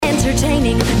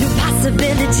entertaining, new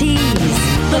possibilities.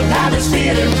 The Palace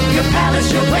Theater, your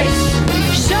palace, your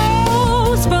place.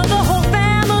 Shows for the whole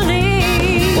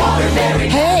family. Waterbury.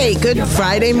 Hey, good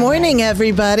Friday morning,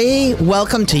 everybody.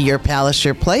 Welcome to Your Palace,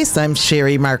 Your Place. I'm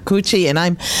Sherry Marcucci, and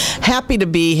I'm happy to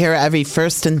be here every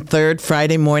first and third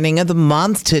Friday morning of the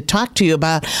month to talk to you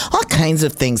about all kinds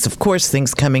of things. Of course,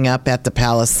 things coming up at the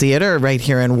Palace Theater right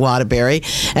here in Waterbury.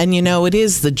 And, you know, it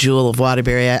is the jewel of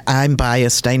Waterbury. I'm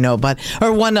biased, I know,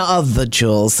 or one of the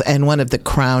jewels and one of the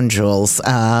crown jewels.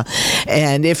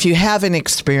 And if you haven't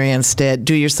experienced it,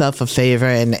 do yourself a favor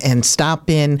and stop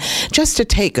in just to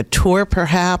take a tour,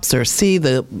 perhaps, or see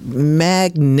the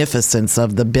magnificence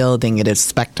of the building. It is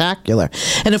spectacular.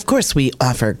 And of course, we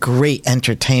offer great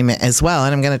entertainment as well.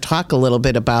 And I'm going to talk a little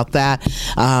bit about that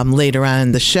later on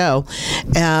in the show.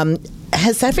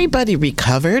 Has everybody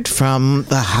recovered from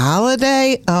the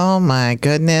holiday? Oh, my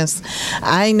goodness.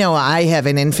 I know I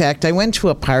haven't. In fact, I went to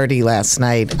a party last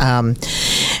night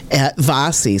at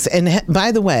Vossi's. And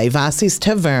by the way, Vossi's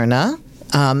Taverna.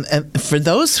 For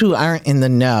those who aren't in the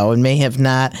know and may have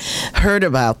not heard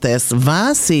about this,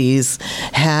 Vossi's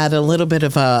had a little bit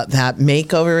of that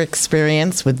makeover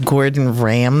experience with Gordon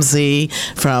Ramsay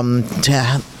from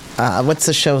what's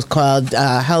the show called?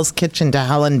 Hell's Kitchen to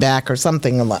Hell and Back or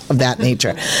something of that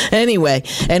nature. Anyway,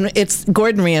 and it's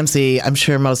Gordon Ramsay. I'm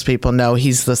sure most people know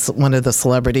he's one of the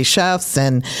celebrity chefs,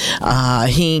 and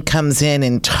he comes in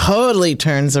and totally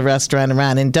turns the restaurant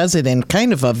around and does it in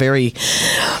kind of a very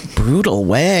brutal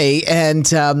way, and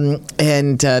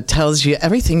tells you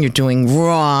everything you're doing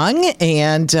wrong.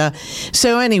 And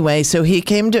so anyway, so he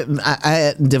came to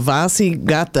Vossy,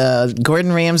 got the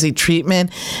Gordon Ramsay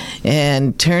treatment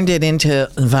and turned it into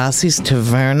Vossi's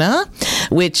Taverna,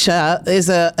 which is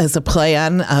a play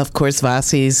on, of course,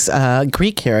 Vossi's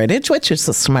Greek heritage, which is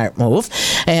a smart move.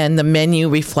 And the menu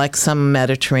reflects some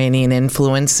Mediterranean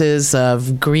influences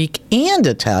of Greek and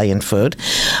Italian food.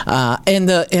 And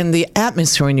the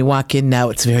atmosphere when you walk in now,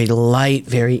 it's very light,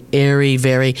 very airy,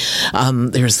 very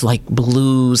there's like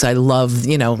blues. I love,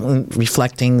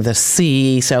 reflecting the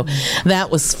sea. So that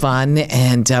was fun.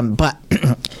 And but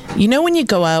when you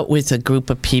go out with a group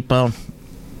of people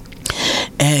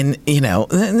and,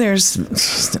 there's,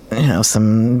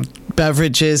 some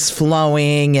beverages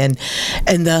flowing and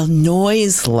the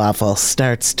noise level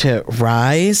starts to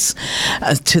rise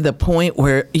to the point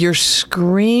where you're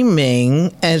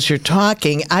screaming as you're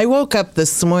talking. I woke up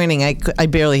this morning, I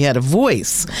barely had a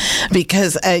voice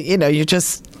because, you're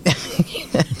just...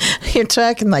 You're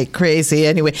talking like crazy.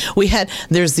 Anyway,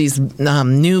 there's these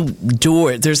new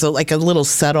doors. There's a little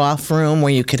set-off room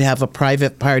where you could have a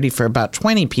private party for about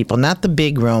 20 people, not the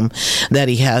big room that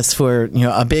he has for,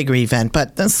 a bigger event,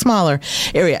 but the smaller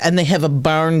area. And they have a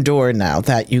barn door now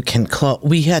that you can close.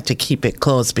 We had to keep it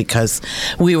closed because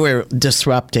we were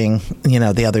disrupting,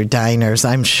 the other diners,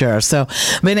 I'm sure. So,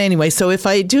 but anyway, so if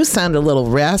I do sound a little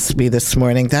raspy this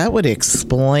morning, that would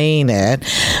explain it.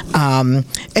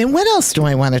 And what else do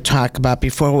I want to talk about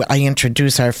before I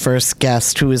introduce our first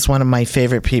guest, who is one of my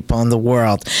favorite people in the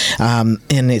world? And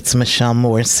it's Michelle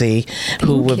Morrissey,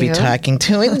 who we'll be talking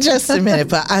to in just a minute.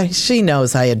 But she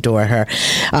knows I adore her.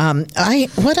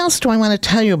 What else do I want to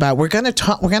tell you about? We're going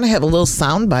to have a little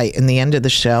soundbite in the end of the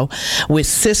show with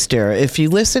Sister. If you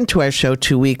listened to our show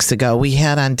 2 weeks ago, we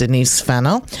had on Denise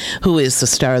Fennell, who is the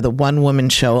star of the one-woman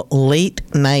show Late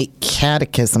Night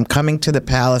Catechism, coming to the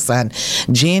Palace on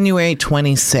January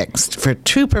 26th for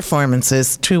 2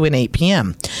 performances, 2 and 8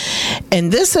 p.m.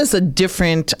 And this is a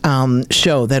different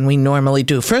show than we normally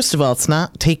do. First of all, it's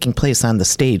not taking place on the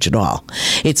stage at all.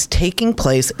 It's taking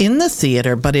place in the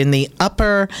theater, but in the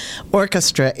upper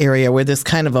orchestra area where there's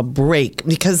kind of a break,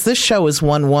 because this show is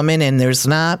one woman and there's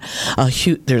not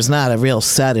a real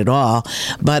set at all,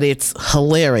 but it's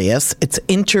hilarious. It's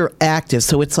interactive.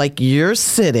 So it's like you're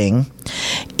sitting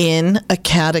in a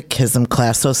catechism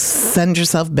class. So send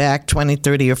yourself back 20,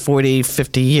 30, or 40,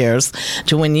 50 years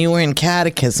to when you were in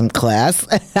catechism class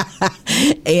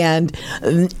and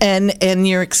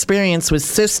your experience with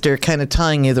Sister kind of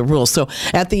telling you the rules. So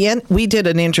at the end, we did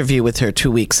an interview with her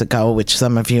 2 weeks ago, which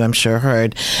some of you I'm sure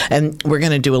heard, and we're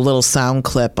going to do a little sound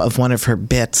clip of one of her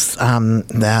bits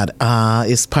that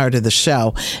is part of the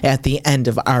show at the end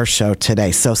of our show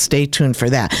today. So stay tuned for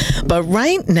that. But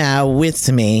right now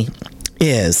with me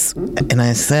is, and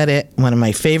I said it, one of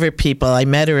my favorite people. I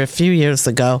met her a few years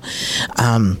ago.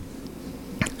 I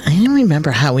don't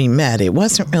remember how we met. It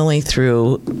wasn't really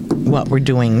through what we're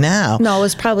doing now. No, it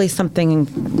was probably something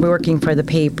working for the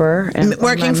paper. And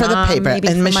working for the paper.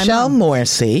 And Michelle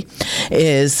Morrissey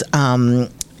is...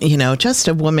 just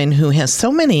a woman who has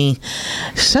so many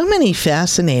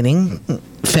fascinating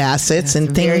facets and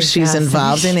very things she's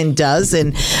involved in and does.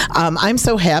 And I'm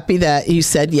so happy that you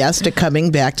said yes to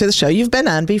coming back to the show. You've been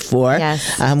on before.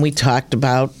 Yes. We talked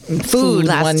about food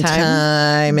last one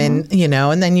time and,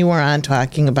 and then you were on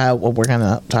talking about what we're going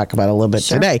to talk about a little bit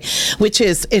today, which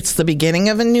is it's the beginning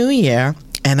of a new year.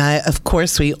 And of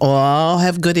course, we all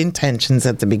have good intentions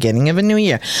at the beginning of a new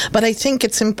year. But I think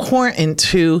it's important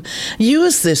to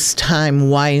use this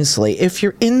time wisely. If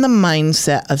you're in the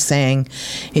mindset of saying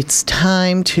it's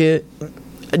time to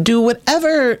do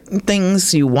whatever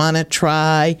things you want to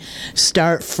try,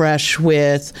 start fresh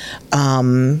with,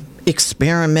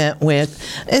 experiment with,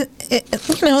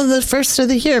 the first of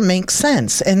the year makes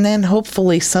sense. And then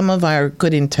hopefully some of our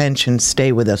good intentions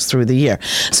stay with us through the year.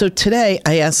 So today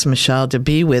I asked Michelle to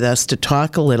be with us to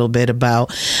talk a little bit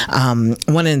about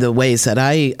one of the ways that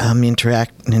I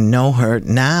interact and know her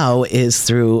now is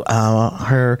through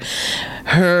her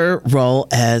role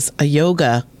as a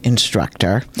yoga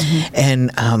instructor.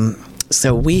 And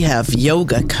so we have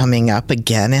yoga coming up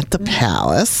again at the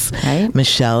Palace. Right.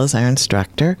 Michelle is our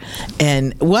instructor.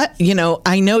 And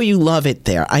I know you love it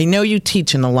there. I know you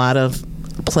teach in a lot of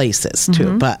places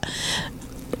too, but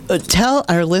tell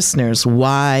our listeners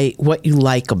what you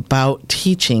like about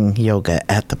teaching yoga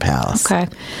at the Palace. Okay.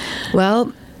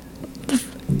 Well,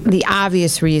 the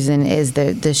obvious reason is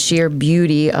the sheer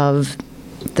beauty of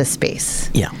the space.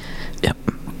 Yeah. Yep.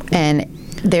 And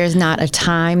there's not a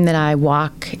time that I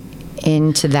walk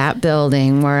into that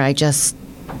building where I just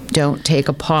don't take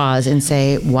a pause and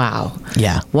say, wow.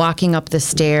 Yeah. Walking up the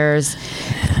stairs.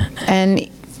 And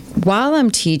while I'm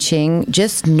teaching,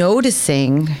 just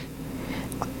noticing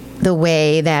the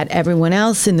way that everyone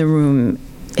else in the room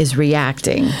is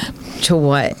reacting to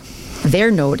what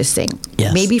they're noticing,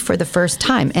 maybe for the first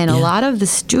time. And a lot of the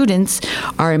students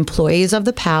are employees of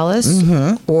the Palace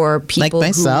or people like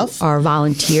myself. Who are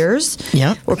volunteers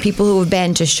or people who have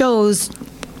been to shows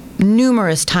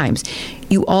numerous times.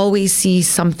 You always see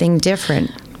something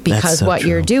different because so what true.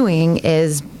 you're doing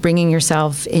is bringing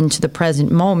yourself into the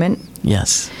present moment.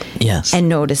 Yes. And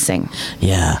noticing.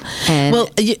 Yeah. And well,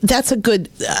 that's a good,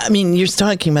 you're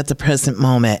talking about the present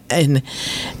moment. And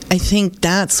I think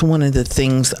that's one of the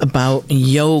things about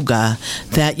yoga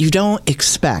that you don't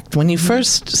expect. When you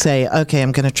first say, okay,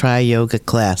 I'm going to try a yoga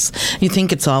class, you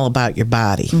think it's all about your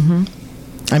body.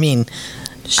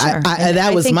 Sure.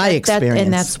 That was my experience.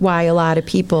 And that's why a lot of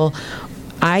people,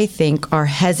 I think, are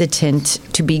hesitant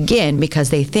to begin because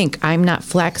they think, I'm not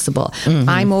flexible.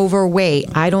 I'm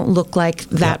overweight. I don't look like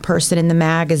that person in the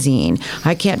magazine.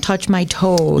 I can't touch my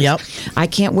toes. I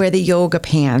can't wear the yoga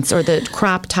pants or the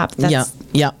crop top.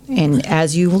 And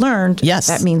as you learned,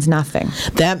 that means nothing.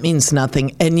 That means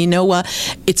nothing. And you know what?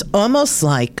 It's almost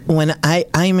like when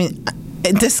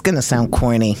this is going to sound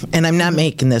corny, and I'm not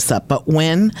making this up, but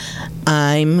when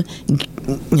I'm,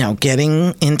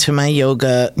 getting into my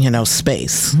yoga,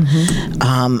 space,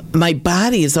 my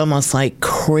body is almost like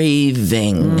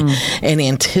craving and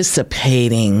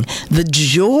anticipating the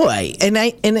joy. And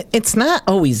it's not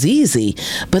always easy,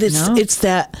 but it's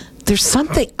that there's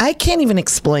something I can't even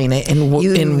explain it in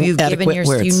adequate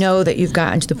words. You know that you've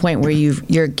gotten to the point where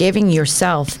you're giving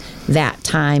yourself that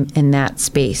time and that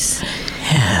space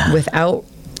without,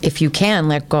 if you can,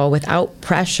 let go without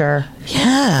pressure.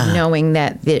 Knowing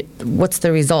that what's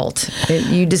the result?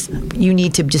 You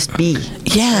need to just be in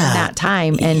that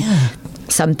time, and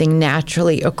something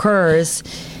naturally occurs.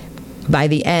 By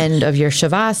the end of your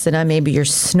Shavasana, maybe you're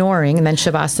snoring, and then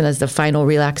Shavasana is the final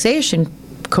relaxation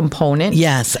component.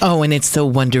 Yes. Oh, and it's so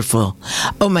wonderful.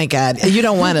 Oh my God. You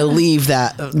don't want to leave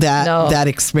that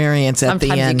experience at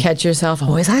the end. Sometimes you catch yourself,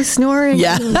 was I snoring?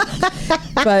 Yeah.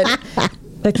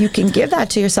 But you can give that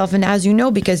to yourself, and as you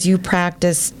know, because you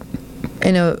practice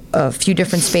in a few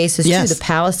different spaces too. The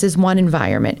Palace is one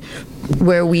environment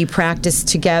where we practice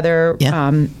together.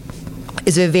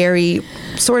 Is a very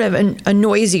sort of a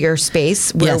noisier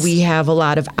space where we have a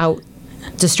lot of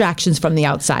distractions from the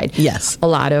outside. A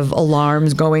lot of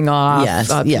alarms going off.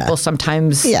 People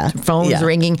sometimes phones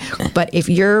ringing. But if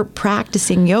you're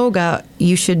practicing yoga,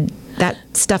 that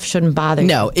stuff shouldn't bother you.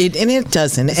 No, it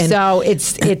doesn't. And so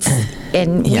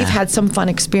and we've had some fun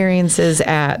experiences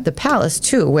at the Palace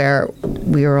too, where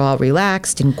we were all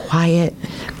relaxed and quiet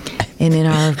and in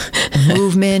our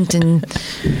movement, and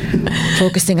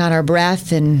focusing on our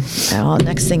breath, and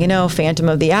next thing you know, Phantom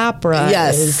of the Opera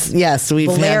is we've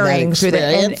blaring had that through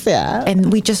the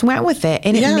and we just went with it,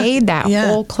 and it made that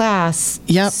whole class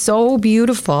so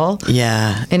beautiful.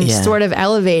 And sort of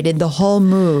elevated the whole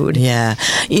mood. Yeah.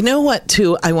 You know what,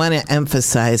 too? I want to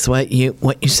emphasize what you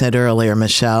said earlier,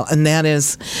 Michelle, and that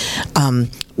is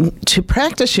to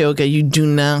practice yoga, you do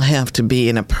not have to be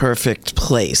in a perfect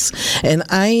place. And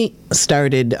I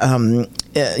started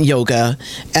yoga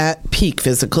at Peak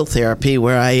Physical Therapy,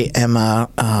 where I am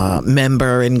a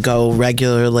member and go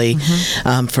regularly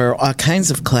for all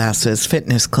kinds of classes,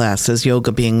 fitness classes,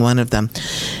 yoga being one of them.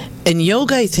 And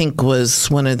yoga, I think,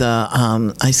 was one of the.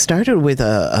 I started with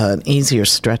an easier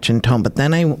stretch and tone, but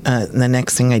then the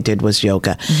next thing I did was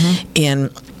yoga,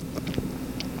 and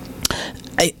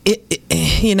I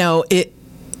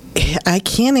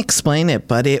can't explain it,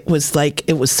 but it was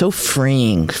so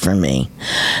freeing for me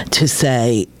to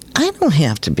say, I don't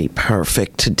have to be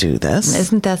perfect to do this.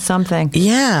 Isn't that something?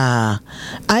 Yeah.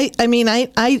 I mean, I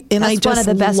just one of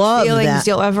the best feelings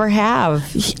you'll ever have.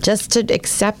 Just to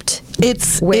accept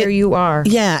where you are.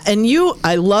 Yeah. And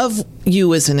I love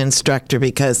you as an instructor,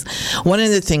 because one of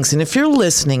the things, and if you're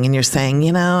listening and you're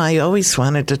saying, I always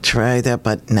wanted to try that,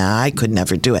 but I could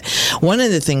never do it. One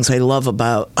of the things I love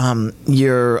about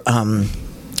your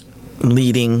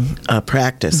leading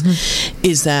practice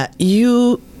is that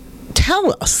you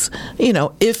tell us,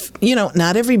 if,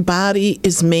 not everybody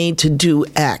is made to do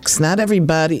X. Not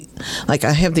everybody, like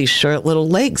I have these short little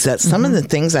legs, that some of the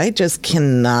things I just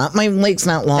cannot, my leg's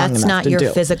not long enough to do. That's not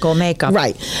your physical makeup.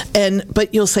 Right.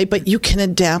 But you'll say, but you can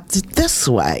adapt it this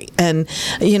way. And,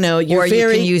 you're or you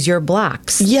can use your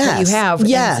blocks that you have and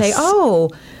say,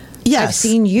 yes. I've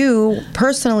seen you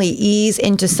personally ease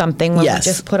into something when we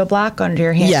just put a block under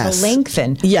your hand to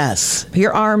lengthen. Yes.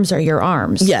 Your arms are your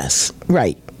arms. Yes.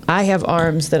 Right. I have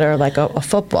arms that are like a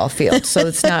football field, so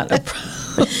it's not a problem.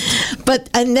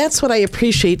 And that's what I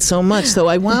appreciate so much. So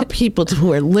I want people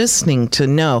who are listening to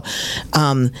know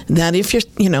that if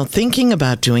you're, thinking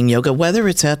about doing yoga, whether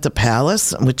it's at the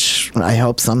Palace, which I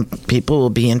hope some people will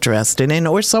be interested in,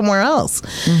 or somewhere else,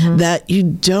 that you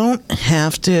don't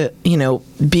have to,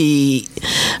 be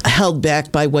held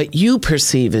back by what you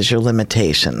perceive as your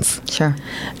limitations. Sure.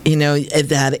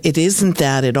 That it isn't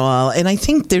that at all. And I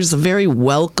think there's a very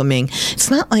welcoming,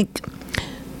 it's not like,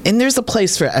 and there's a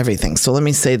place for everything. So let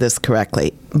me say this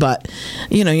correctly. But,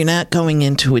 you're not going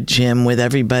into a gym with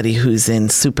everybody who's in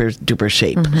super duper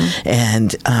shape.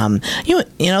 And,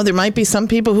 there might be some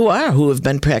people who have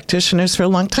been practitioners for a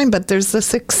long time, but there's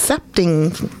this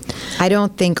accepting I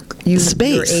don't think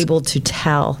you're able to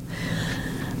tell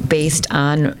based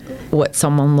on what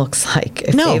someone looks like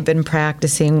if they've been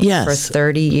practicing for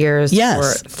 30 years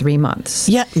or 3 months.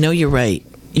 Yeah, no, you're right.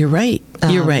 You're right.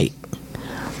 You're right.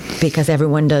 Because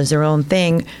everyone does their own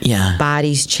thing. Yeah.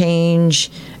 Bodies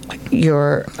change.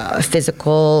 Your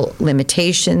physical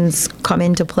limitations come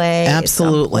into play.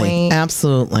 Absolutely.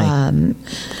 Absolutely.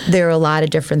 There are a lot of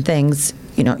different things.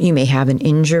 You may have an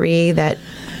injury that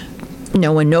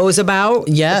no one knows about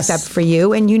except for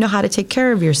you, and you know how to take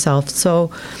care of yourself.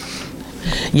 So...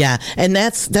 Yeah, and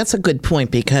that's a good point,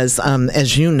 because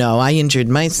as you know, I injured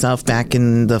myself back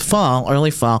in the early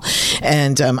fall,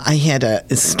 and I had to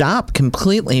stop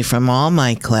completely from all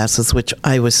my classes, which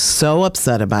I was so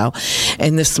upset about.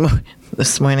 And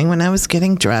this morning when I was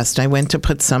getting dressed, I went to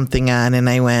put something on, and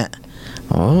I went,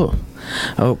 oh,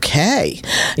 okay,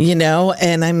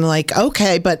 and I'm like,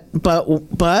 okay, but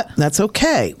that's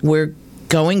okay. We're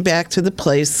going back to the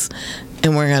place.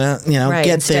 And we're going to,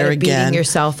 get instead there of again. Beating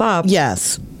yourself up.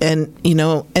 Yes. And,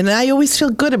 and I always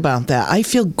feel good about that. I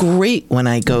feel great when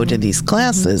I go to these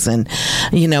classes. And,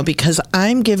 because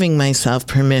I'm giving myself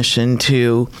permission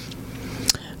to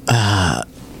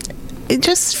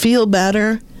just feel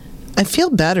better. I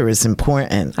feel better is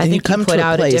important. I think you put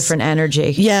out a different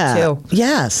energy, too.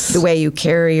 Yes. The way you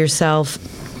carry yourself,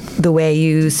 the way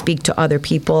you speak to other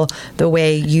people, the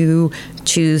way you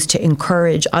choose to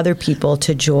encourage other people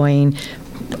to join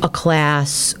a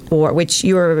class, or which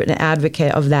you're an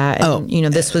advocate of that.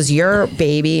 And, this was your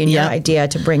baby and your idea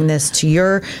to bring this to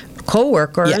your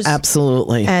coworkers. Yeah,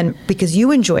 absolutely. And because you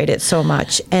enjoyed it so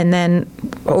much. And then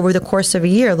over the course of a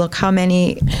year, look how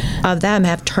many of them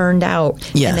have turned out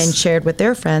and then shared with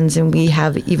their friends. And we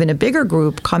have even a bigger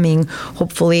group coming,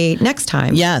 hopefully, next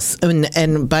time. Yes.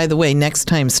 And by the way, next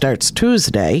time starts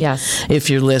Tuesday. Yes.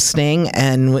 If you're listening,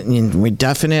 and we're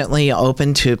definitely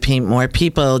open to more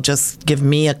people. Just give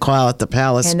me a call at the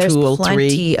Palace, 203. And there's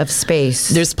plenty of space.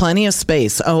 There's plenty of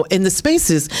space. Oh, and the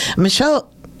spaces,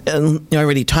 Michelle you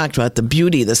already talked about the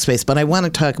beauty of the space, but I want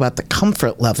to talk about the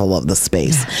comfort level of the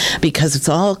space because it's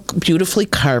all beautifully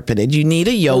carpeted. You need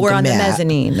a yoga mat. We're on the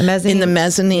mezzanine. In the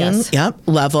mezzanine,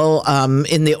 level,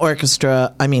 in the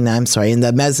orchestra, in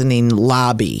the mezzanine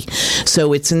lobby.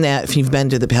 So it's in that, if you've been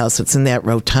to the Palace, it's in that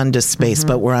rotunda space,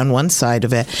 but we're on one side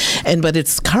of it. But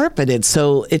it's carpeted,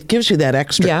 so it gives you that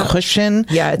extra cushion,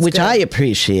 which I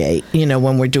appreciate,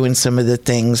 when we're doing some of the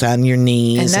things on your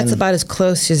knees. And that's about as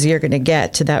close as you're going to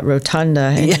get to that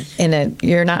rotunda. And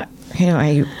you're not,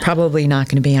 you're probably not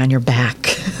going to be on your back.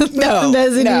 No,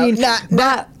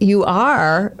 but you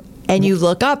are. And you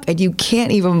look up and you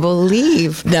can't even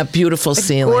believe that beautiful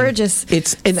ceiling. Gorgeous.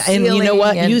 And you know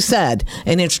what you said,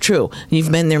 and it's true. You've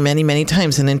been there many, many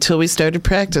times, and until we started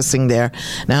practicing there,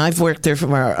 now I've worked there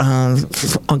for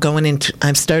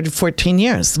I've started 14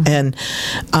 years, and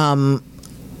I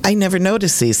never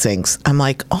noticed these things. I'm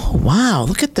like, oh wow,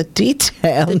 look at the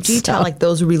detail. The detail, like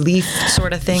those relief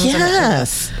sort of things.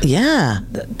 Yes,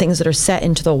 the things that are set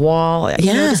into the wall.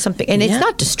 You notice something, and it's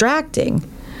not distracting.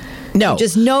 No, you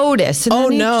just notice.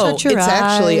 And it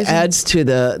actually adds to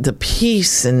the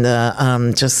peace and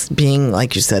the just being,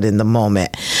 like you said, in the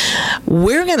moment.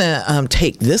 We're gonna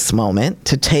take this moment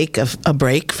to take a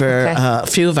break for a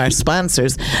few of our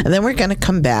sponsors, and then we're gonna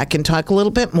come back and talk a little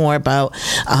bit more about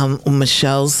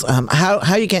Michelle's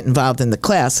how you get involved in the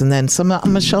class, and then some of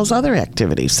Michelle's other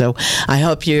activities. So I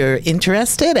hope you're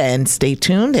interested, and stay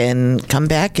tuned and come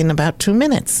back in about 2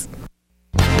 minutes.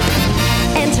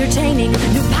 Entertaining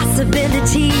new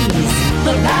possibilities.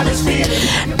 The Palace Theater.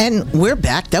 And we're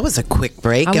back. That was a quick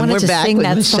break. And we're back with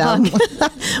Michelle.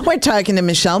 We're talking to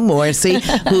Michelle Morrissey,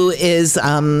 who is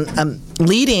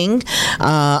leading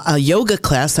a yoga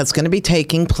class that's going to be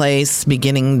taking place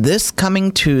beginning this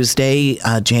coming Tuesday,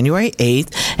 January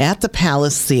 8th, at the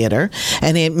Palace Theater.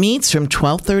 And it meets from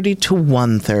 12:30 to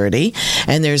 1:30.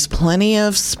 And there's plenty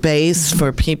of space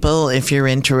for people if you're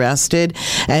interested.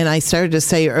 And I started to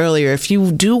say earlier, if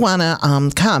you do want to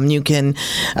come, you can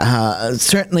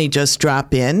certainly just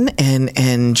drop in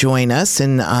and join us.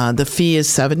 And the fee is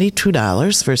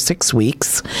 $72 for 6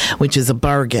 weeks, which is a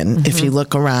bargain. If you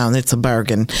look around, it's a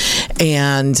bargain.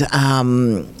 And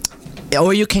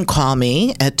or you can call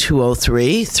me at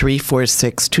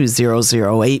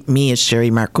 203-346-2008. Me is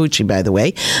Sherry Marcucci, by the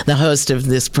way, the host of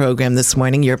this program this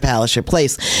morning, Your Palace, Your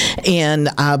Place. And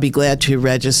I'll be glad to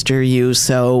register you,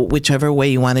 so whichever way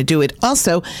you want to do it.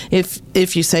 Also,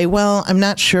 if you say, well, I'm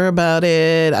not sure about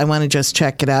it, I want to just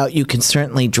check it out, you can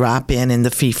certainly drop in, and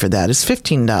the fee for that is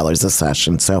 $15 a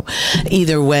session. So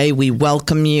either way, we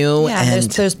welcome you. Yeah,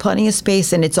 and there's plenty of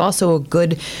space, and it's also a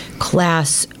good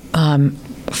class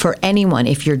for anyone,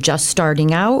 if you're just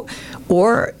starting out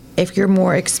or if you're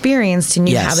more experienced and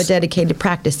you have a dedicated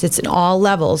practice. It's in all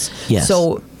levels. Yes.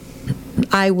 So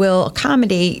I will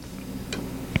accommodate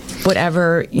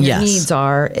whatever your needs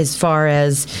are, as far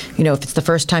as, if it's the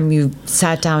first time you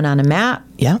sat down on a mat.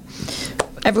 Yeah.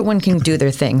 Everyone can do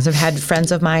their things. I've had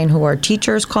friends of mine who are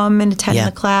teachers come and attend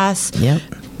the class. Yeah.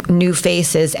 New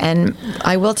faces. And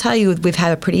I will tell you, we've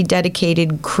had a pretty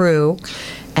dedicated crew.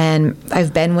 And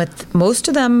I've been with most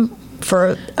of them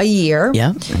for a year.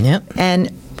 Yeah.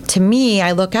 And to me,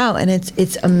 I look out and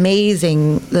it's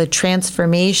amazing, the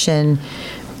transformation,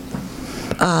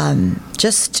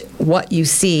 just what you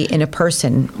see in a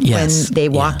person when they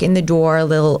walk in the door a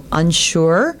little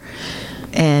unsure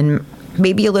and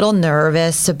maybe a little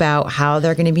nervous about how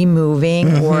they're going to be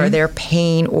moving or their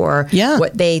pain or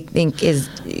what they think is,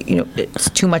 it's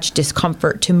too much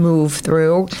discomfort to move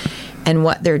through. And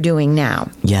what they're doing now.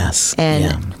 Yes.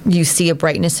 And you see a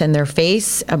brightness in their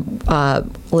face, a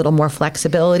little more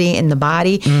flexibility in the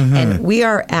body. And we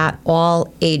are at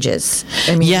all ages.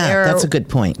 I mean, that's a good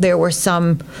point. There were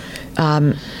some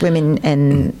women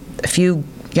and a few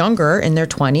younger in their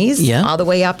 20s, all the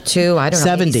way up to, I don't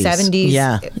know,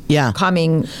 70s.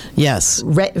 Coming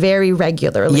very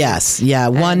regularly. Yes,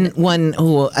 one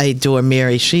who I adore,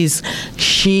 Mary,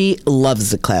 she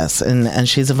loves the class, and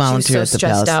she's a volunteer at the Palace. She's so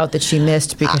stressed out that she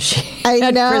missed because she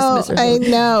had Christmas or something. I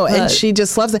know, and she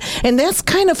just loves it. And that's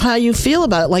kind of how you feel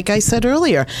about it. Like I said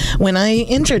earlier, when I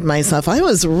injured myself, I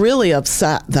was really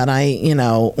upset that I,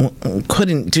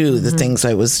 couldn't do the things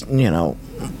I was,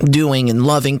 doing and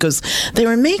loving, because they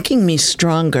were making me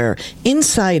stronger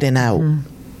inside and out.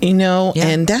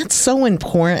 And that's so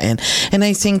important. And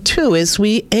I think, too, as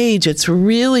we age, it's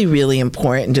really, really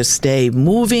important to stay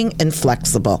moving and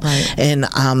flexible. Right. And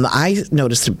I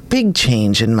noticed a big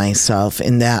change in myself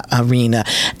in that arena.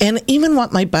 And even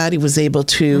what my body was able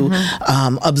to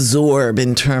absorb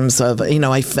in terms of,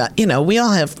 I felt, we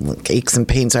all have aches and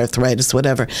pains, arthritis,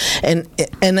 whatever. And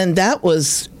then that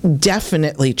was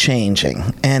definitely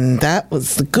changing. And that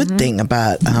was the good thing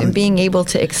about... and being able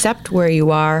to accept where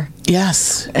you are.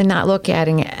 Yes. And not look at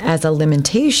it as a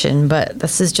limitation, but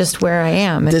this is just where I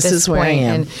am at this is point. Where I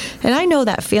am. And I know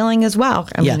that feeling as well.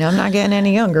 I mean, I'm not getting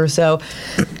any younger, so...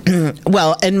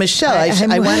 Well, and Michelle,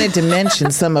 I wanted to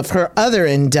mention some of her other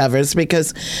endeavors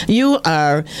because you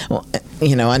are,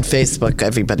 on Facebook,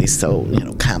 everybody's so,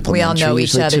 complimentary. We all know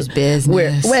each other's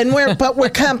business. We're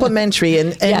complimentary,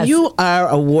 and yes. You are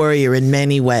a warrior in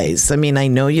many ways. I mean, I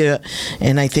know you,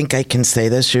 and I think I can say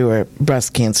this, you were a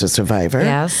breast cancer survivor.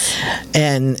 Yes.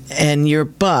 And your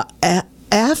butt,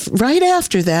 right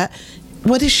after that,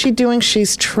 what is she doing?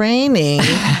 She's training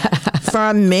for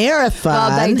a marathon. Well,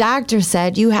 my doctor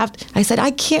said, I said, I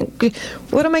can't,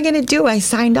 what am I going to do? I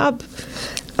signed up.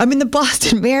 I'm in the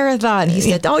Boston Marathon. He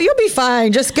said, oh, you'll be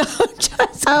fine. Just go.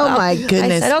 Oh, my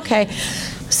goodness. I said, okay.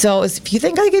 So if you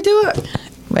think I could do it,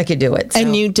 I could do it. So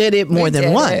and you did it more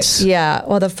than once. Yeah.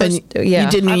 Well, the first, You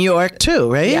did New York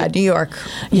too, right? Yeah, New York.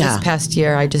 Yeah. This past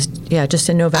year, just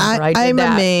in November, I did I'm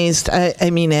that. amazed. I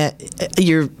mean,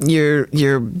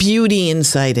 your beauty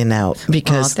inside and out.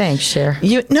 Because thanks, Cher.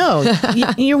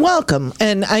 You're welcome,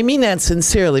 and I mean that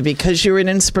sincerely because you're an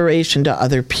inspiration to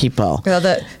other people. Well,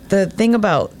 the thing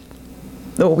about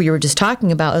what we were just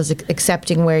talking about is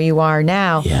accepting where you are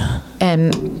now. Yeah.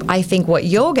 And I think what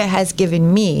yoga has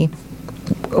given me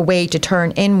a way to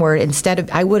turn inward instead of,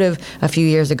 I would have a few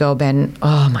years ago been,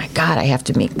 oh my God, I have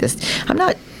to make this. I'm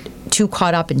not too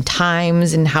caught up in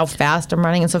times and how fast I'm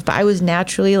running and stuff, but I was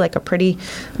naturally like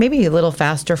maybe a little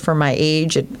faster for my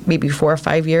age, maybe 4 or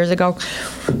 5 years ago.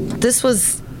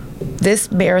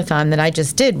 This marathon that I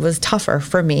just did was tougher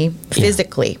for me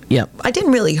physically. Yep. I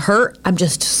didn't really hurt. I'm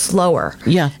just slower.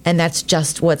 Yeah. And that's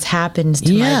just what's happened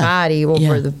to my body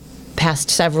over the past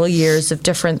several years of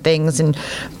different things, and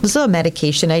there's a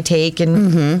medication I take,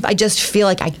 and I just feel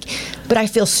like but I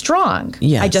feel strong.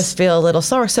 Yes. I just feel a little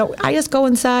slower. So I just go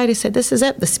inside. I said, this is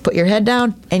it. Put your head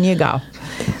down and you go.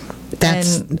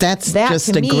 That's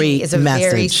just a great is a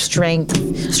message. very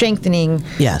strengthening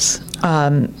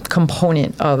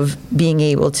component of being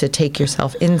able to take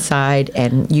yourself inside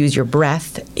and use your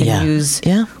breath and use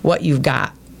what you've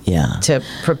got. To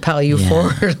propel you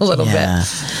forward a little bit.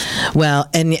 Well,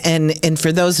 and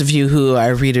for those of you who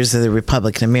are readers of the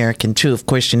Republican American too, of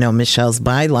course, you know Michelle's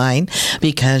byline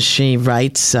because she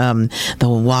writes the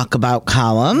Walkabout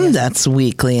column. Yes. That's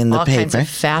weekly in the all paper. Kinds of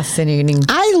fascinating.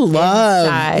 I love.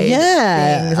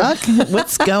 Things.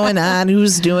 What's going on?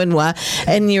 Who's doing what?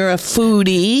 And you're a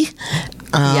foodie.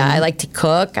 I like to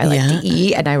cook. I like to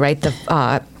eat, and I write the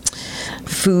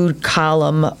food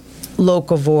column.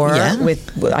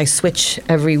 Locavore I switch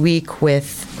every week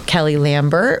with Kelly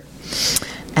Lambert,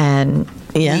 and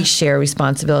we share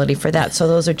responsibility for that. So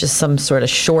those are just some sort of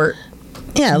short,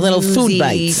 little food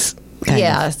bites,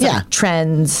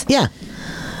 trends,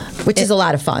 which is a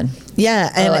lot of fun.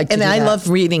 Yeah, and I love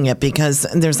reading it because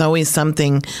there's always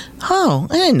something. Oh,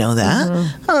 I didn't know that.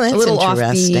 Mm-hmm. Oh, that's a little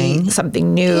interesting. Offbeat,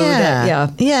 something new.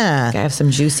 Yeah. I have some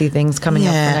juicy things coming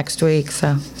up for next week.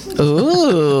 So.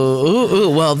 Ooh.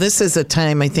 Well, this is a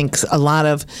time I think a lot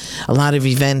of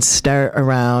events start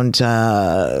around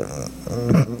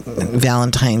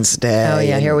Valentine's Day. Oh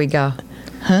yeah, here we go.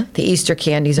 Huh? The Easter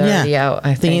candy's already out,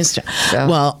 I think. The Easter. So.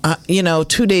 Well,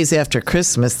 2 days after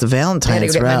Christmas, the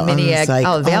Valentine's were out. Mini egg.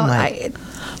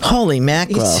 Holy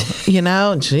mackerel.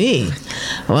 Gee.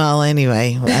 Well,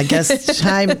 anyway, I guess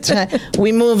time,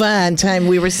 we move on. Time,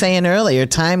 we were saying earlier,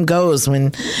 time goes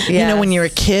when, when you're a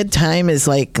kid, time is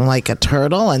like a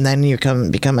turtle, and then you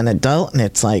become an adult, and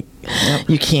it's like,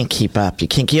 you can't keep up.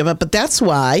 But that's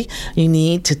why you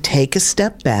need to take a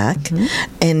step back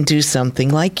and do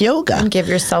something like yoga. And give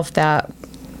yourself that.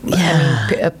 Yeah.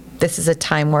 I mean, this is a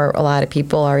time where a lot of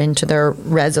people are into their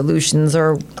resolutions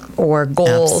or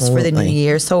goals for the new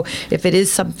year. So if it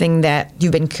is something that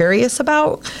you've been curious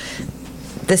about,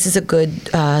 this is a good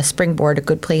springboard, a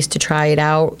good place to try it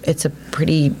out. It's a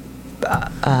pretty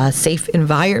safe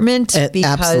environment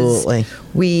because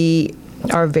we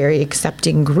are a very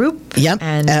accepting group. Yep,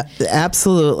 and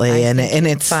absolutely. And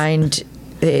it's find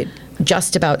it.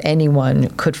 Just about anyone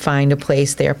could find a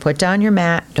place there. Put down your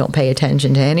mat. Don't pay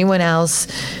attention to anyone else.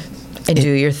 and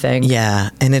do your thing. Yeah,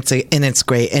 and it's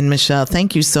great. And Michelle,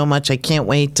 thank you so much. I can't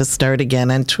wait to start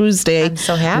again on Tuesday. I'm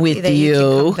so happy with that you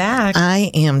can come back.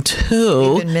 I am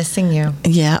too. We've been missing you.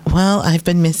 Yeah, well, I've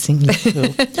been missing you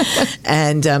too.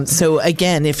 And so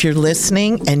again, if you're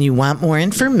listening and you want more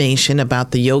information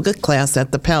about the yoga class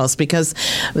at the Palace, because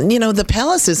the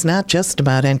Palace is not just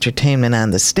about entertainment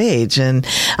on the stage, and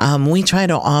we try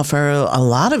to offer a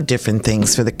lot of different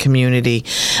things for the community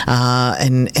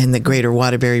and the greater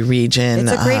Waterbury region.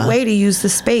 It's a great way to use the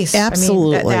space.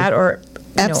 Absolutely.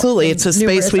 Absolutely. It's a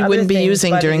space we wouldn't be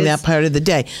using during that part of the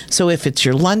day. So if it's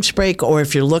your lunch break or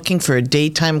if you're looking for a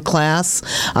daytime class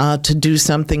to do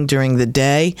something during the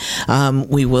day,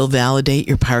 we will validate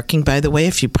your parking, by the way,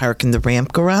 if you park in the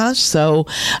ramp garage. So,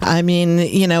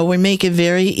 we make it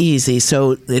very easy.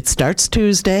 So it starts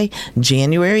Tuesday,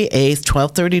 January 8th,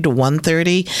 12:30 to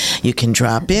 1:30. You can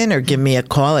drop in or give me a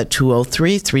call at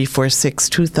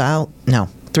 203-346-2000. No.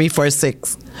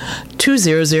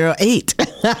 346-2008.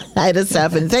 I had to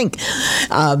stop and think.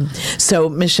 So,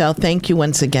 Michelle, thank you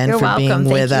once again for being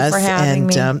with us. Thank you for having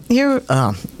me.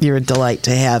 You're a delight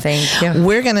to have. Thank you.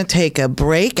 We're going to take a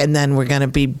break, and then we're going to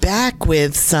be back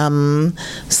with some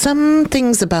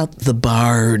things about the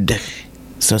Bard.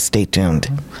 So stay tuned.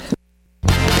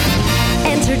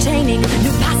 Entertaining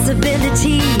new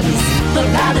possibilities. The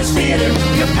Palace Theater,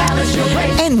 your palace, your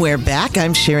place. And we're back.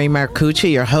 I'm Sherry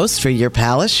Marcucci, your host for Your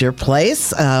Palace, Your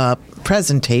Place.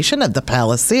 Presentation of the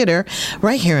Palace Theater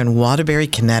right here in Waterbury,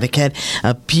 Connecticut.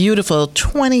 A beautiful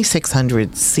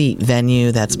 2,600 seat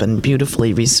venue that's been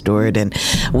beautifully restored, and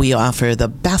we offer the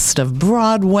best of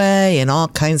Broadway and all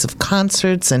kinds of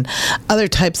concerts and other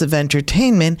types of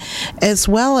entertainment, as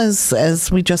well as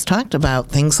we just talked about,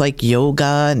 things like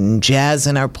yoga and jazz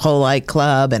in our Polite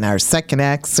Club and our second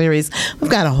act series. We've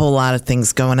got a whole lot of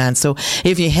things going on. So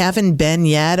if you haven't been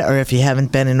yet, or if you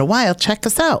haven't been in a while, check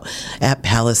us out at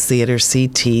palacetheaterct.org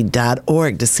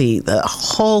to see the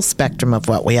whole spectrum of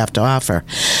what we have to offer.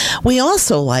 We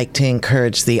also like to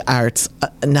encourage the arts,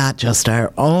 not just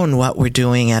our own, what we're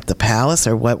doing at the Palace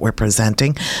or what we're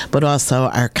presenting, but also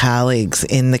our colleagues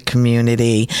in the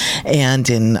community and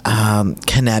in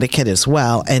Connecticut as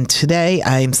well. And today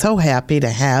I'm so happy to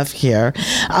have here,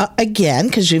 again,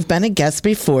 because you've been a guest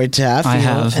before, Jeff. I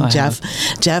have.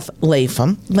 Jeff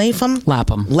Lapham. Lapham.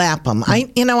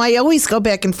 I always go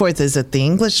back and forth. Is it the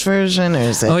English version? Or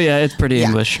is it? Oh yeah, it's pretty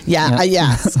English.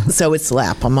 Yeah. So it's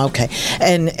Lapham. Okay,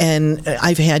 and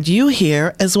I've had you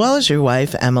here as well as your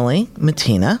wife Emily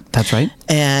Mattina. That's right.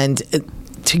 And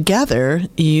together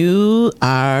you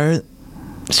are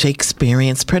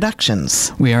Shakespeareans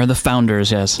Productions. We are the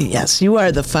founders. Yes. Yes, you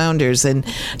are the founders, and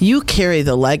you carry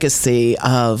the legacy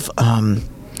of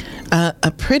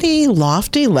a pretty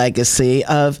lofty legacy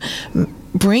of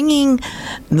bringing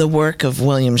the work of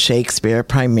William Shakespeare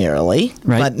primarily,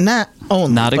 right, but not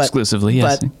only, not exclusively,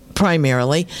 yes, but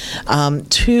primarily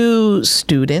to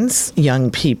students,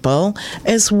 young people,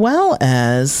 as well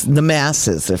as the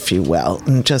masses, if you will,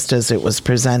 just as it was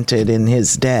presented in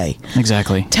his day.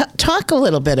 Exactly. Talk a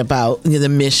little bit about the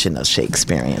mission of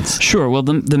Shakespeareans. Sure. Well,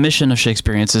 the mission of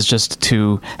Shakespeareans is just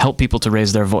to help people to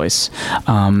raise their voice,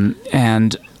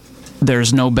 and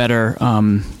there's no better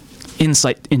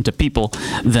insight into people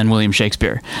than William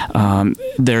Shakespeare.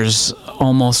 There's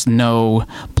almost no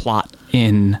plot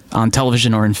on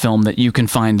television or in film that you can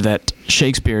find that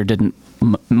Shakespeare didn't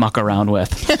muck around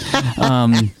with.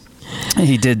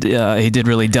 He did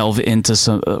really delve into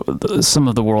some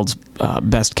of the world's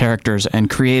best characters and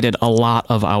created a lot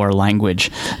of our language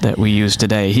that we use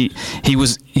today. He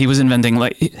was inventing,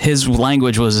 like, his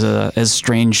language was as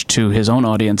strange to his own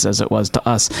audience as it was to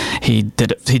us. He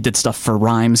did stuff for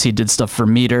rhymes. He did stuff for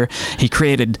meter. He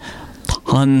created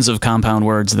tons of compound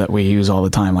words that we use all the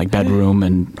time, like bedroom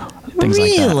and things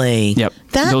like that. Really? Yep.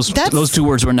 Those two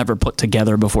words were never put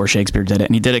together before Shakespeare did it,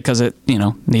 and he did it because it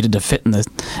needed to fit in the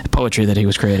poetry that he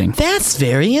was creating. That's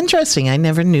very interesting. I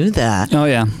never knew that. Oh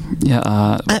yeah.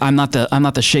 I'm not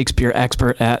the Shakespeare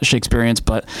expert at Shakespeareans,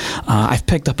 but I've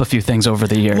picked up a few things over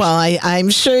the years. Well, I'm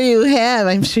sure you have.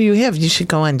 You should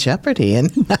go on Jeopardy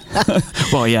and.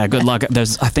 Well, yeah. Good luck.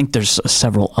 I think there's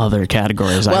several other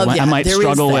categories. Well, I might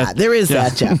struggle with. There is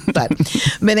that, Jeff. But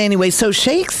anyway, so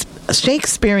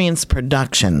Shakespeareans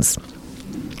Productions.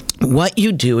 What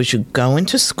you do is you go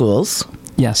into schools.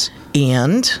 Yes.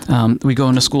 And? We go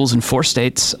into schools in 4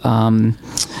 states.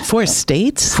 4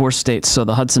 states? 4 states. So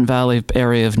the Hudson Valley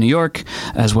area of New York,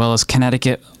 as well as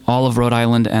Connecticut, all of Rhode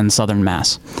Island, and Southern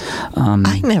Mass.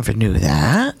 I never knew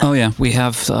that. Oh, yeah. We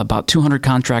have about 200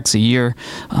 contracts a year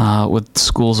with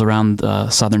schools around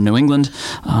southern New England.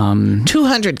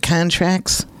 200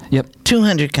 contracts? Yep.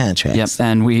 200 contracts. Yep,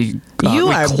 and we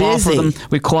claw for them.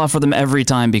 We claw for them every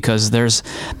time because there's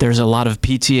a lot of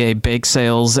PTA bake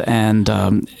sales and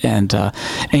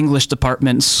English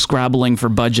departments scrabbling for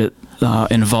budget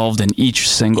involved in each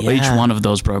one of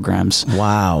those programs.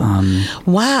 Wow,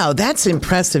 wow, that's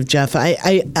impressive, Jeff.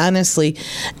 I honestly,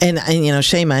 and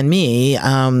shame on me.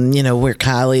 We're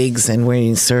colleagues and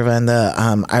we serve on the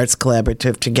Arts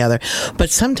Collaborative together, but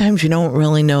sometimes you don't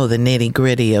really know the nitty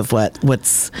gritty of what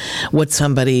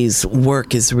somebody's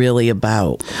work is really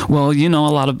about. Well, a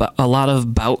lot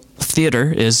about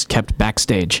theater is kept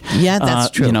backstage. Yeah, that's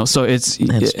true. So that's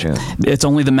true. It's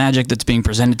only the magic that's being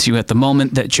presented to you at the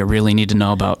moment that you really need to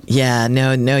know about. Yeah,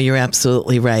 no, you're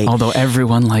absolutely right. Although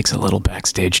everyone likes a little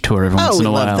backstage tour every once in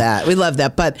a while. We love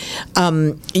that. But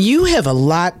you have a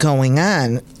lot going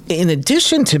on in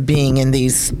addition to being in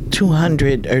these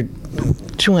 200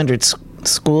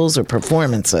 schools or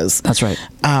performances. That's right.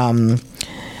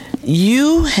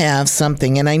 You have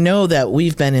something, and I know that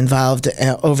we've been involved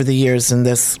over the years in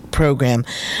this program,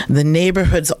 the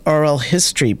Neighborhoods Oral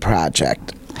History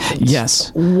Project.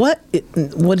 Yes. What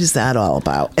is that all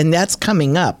about? And that's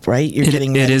coming up, right?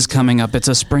 It is coming up. It's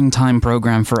a springtime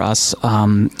program for us.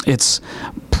 It's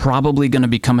probably going to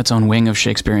become its own wing of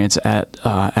Shakespeareans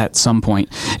at some point.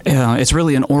 It's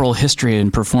really an oral history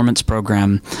and performance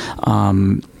program.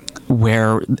 And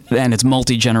it's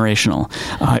multi-generational.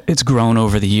 It's grown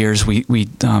over the years. We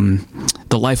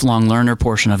the lifelong learner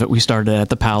portion of it, we started at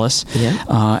the Palace,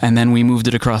 and then we moved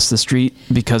it across the street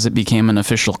because it became an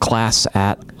official class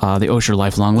at the Osher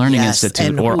Lifelong Learning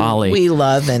Institute, or OLLI. We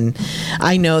love, and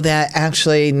I know that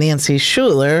actually Nancy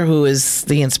Schuler, who is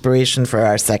the inspiration for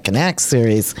our second act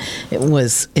series,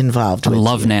 was involved. I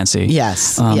love Nancy.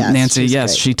 Yes, Nancy.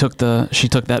 Yes, she took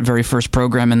that very first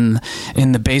program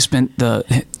in the basement,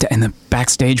 in the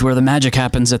backstage where the magic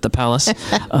happens at the Palace,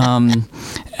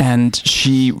 and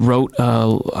she wrote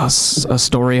a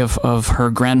story of her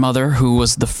grandmother, who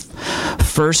was the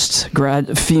first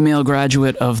female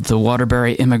graduate of the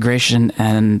Waterbury Immigration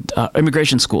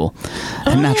School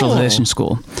and Naturalization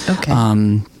School. Okay.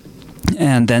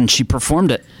 And then she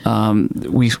performed it.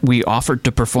 We offered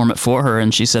to perform it for her,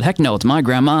 and she said, "Heck no, it's my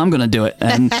grandma. I'm going to do it."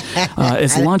 And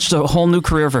it's launched a whole new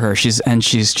career for her. She's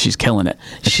killing it.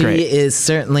 It's she great. is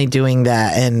certainly doing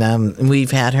that, and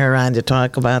we've had her on to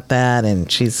talk about that,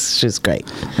 and she's great.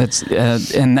 That's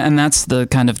and that's the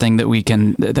kind of thing that we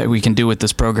can do with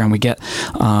this program. We get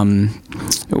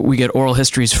oral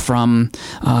histories from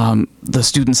the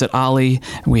students at OLLI.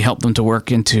 We help them to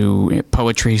work into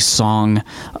poetry, song,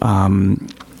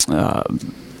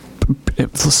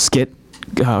 skit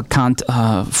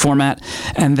format,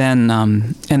 and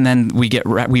then we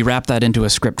wrap that into a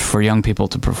script for young people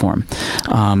to perform.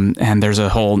 And there's a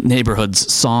whole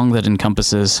neighborhoods song that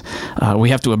encompasses. We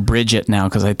have to abridge it now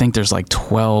because I think there's like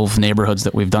 12 neighborhoods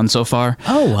that we've done so far.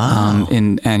 Oh wow!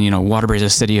 Waterbury's a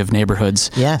city of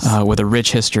neighborhoods. Yes. With a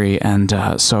rich history, and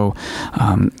so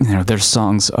there's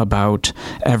songs about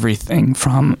everything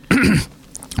from.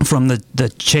 From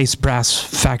the Chase Brass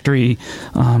Factory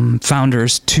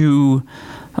founders to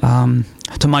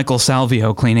Michael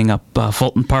Salvio cleaning up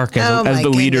Fulton Park as the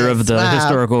leader of the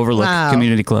Historic Overlook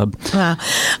Community Club. Wow.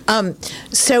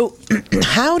 So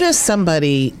how does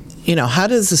somebody, how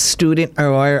does a student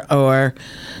or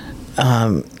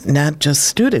not just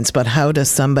students, but how does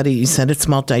somebody, you said it's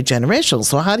multi-generational,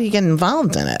 so how do you get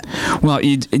involved in it? Well,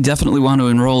 you definitely want to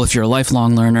enroll if you're a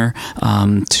lifelong learner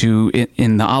in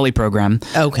the OLLI program.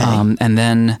 Okay. And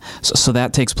then, so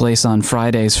that takes place on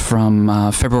Fridays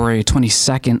from February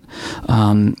 22nd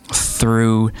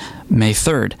through May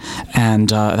 3rd. And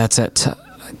that's at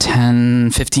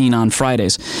 10:15 on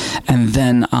Fridays. And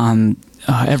then on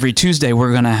every Tuesday,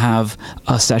 we're going to have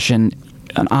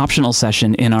an optional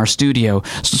session in our studio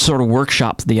to sort of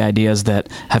workshop the ideas that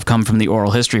have come from the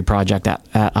Oral History Project at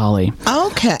OLLI.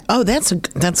 Okay. Oh, that's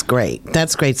great.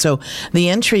 That's great. So the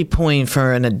entry point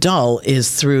for an adult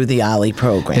is through the OLLI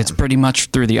program. It's pretty much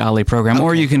through the OLLI program,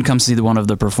 or you can come see one of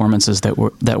the performances that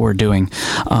we're doing.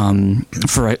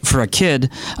 For a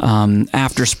kid,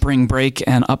 after spring break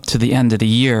and up to the end of the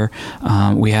year,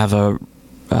 we have a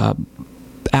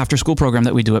after-school program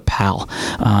that we do at PAL.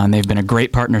 And they've been a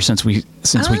great partner since we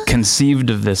conceived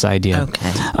of this idea.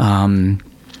 Okay.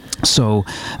 So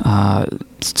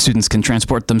students can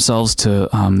transport themselves to.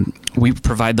 We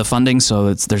provide the funding,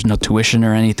 so there's no tuition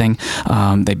or anything.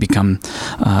 They become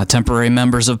temporary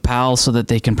members of PAL so that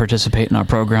they can participate in our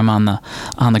program on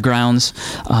the grounds.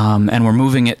 And we're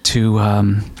moving it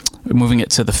to moving it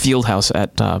to the field house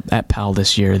at PAL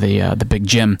this year, the big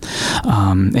gym.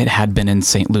 It had been in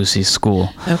St. Lucy's School.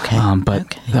 Okay.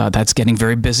 But that's getting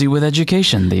very busy with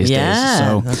education these days.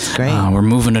 So that's great. We're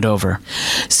moving it over.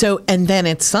 So, and then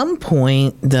at some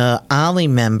point, the OLLI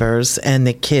members and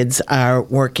the kids are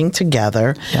working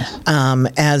together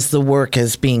as the work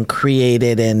is being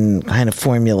created and kind of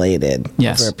formulated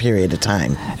for a period of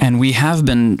time. And we have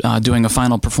been doing a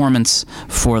final performance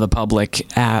for the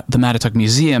public at the Mattituck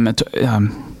Museum at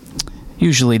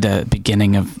usually the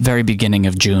very beginning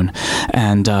of June.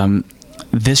 And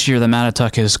this year, the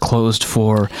Mattituck is closed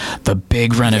for the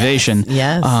big renovation.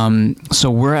 Yes. So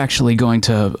we're actually going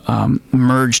to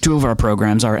merge two of our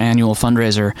programs, our annual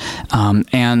fundraiser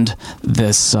and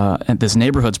this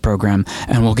neighborhoods program,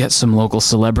 and we'll get some local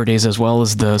celebrities as well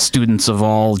as the students of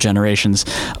all generations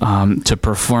to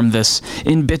perform this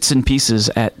in bits and pieces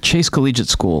at Chase Collegiate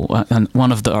School,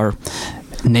 one of our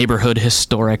neighborhood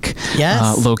historic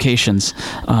locations.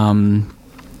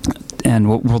 And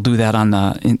we'll do that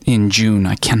in June.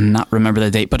 I cannot remember the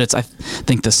date, but it's I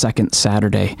think the second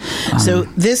Saturday. So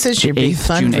this is your big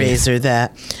fundraiser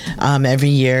that every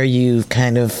year you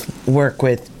kind of work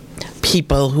with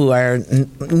people who are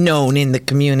known in the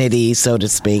community, so to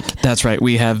speak. That's right.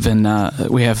 We have been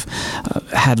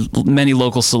had many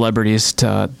local celebrities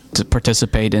to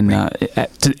participate in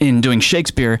doing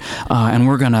Shakespeare, and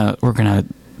we're gonna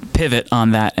pivot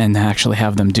on that and actually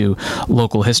have them do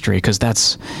local history, because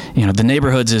that's, the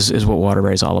neighborhoods is what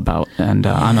Waterbury is all about. And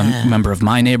I'm a member of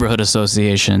my neighborhood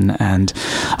association, and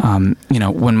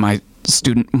when my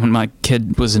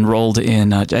kid was enrolled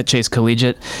at Chase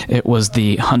Collegiate, it was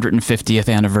the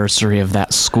 150th anniversary of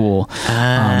that school.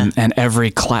 And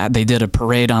every class, they did a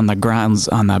parade on the grounds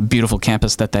on the beautiful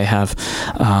campus that they have.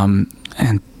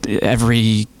 And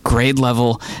every grade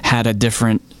level had a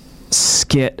different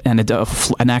skit and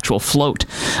an actual float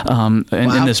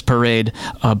in this parade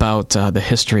about the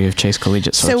history of Chase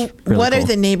Collegiate. So really what cool. are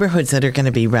the neighborhoods that are going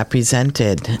to be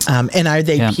represented? And are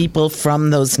they people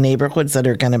from those neighborhoods that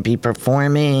are going to be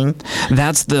performing?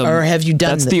 Or have you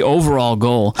done? That's the overall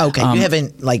goal. Okay, you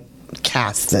haven't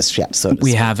cast this yet, so to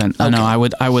we speak. haven't. Okay. No, I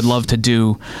would love to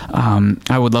do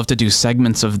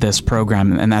segments of this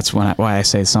program, and that's why I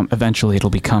say eventually it'll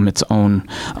become its own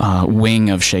wing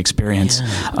of Shakespeareans.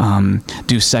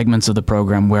 Do segments of the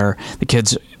program where the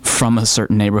kids from a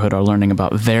certain neighborhood are learning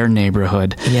about their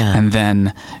neighborhood, and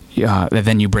then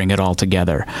you bring it all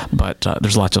together. But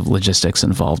there's lots of logistics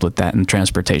involved with that, and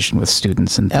transportation with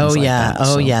students and things like that.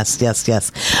 Yes.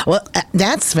 Well,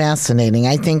 that's fascinating.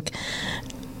 I think,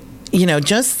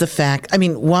 just the fact,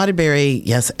 Waterbury,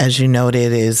 yes, as you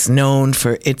noted, is known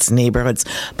for its neighborhoods,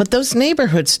 but those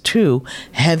neighborhoods, too,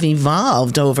 have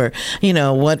evolved over,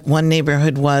 what one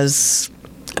neighborhood was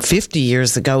 50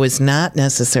 years ago is not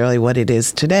necessarily what it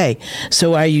is today.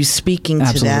 So are you speaking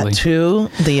to that, too,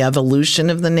 the evolution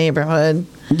of the neighborhood?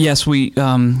 Yes, we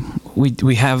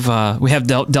have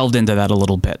delved into that a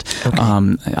little bit. Okay.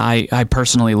 I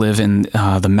personally live in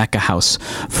the Mecca House.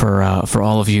 For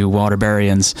all of you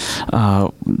Waterburyans,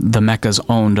 the Mecca's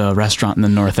owned a restaurant in the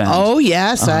North End. Oh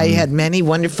yes, I had many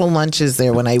wonderful lunches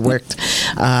there when I worked.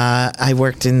 I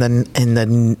worked in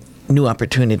the New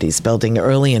Opportunities building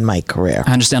early in my career.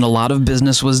 I understand a lot of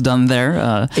business was done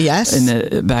there. Yes,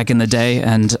 back in the day,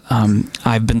 and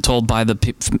I've been told by the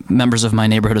members of my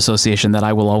neighborhood association that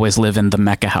I will always live in the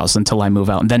Mecca House until I move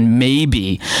out, and then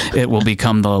maybe it will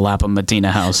become the Lapham Matina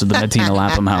House or the Matina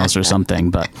Lapham House or something.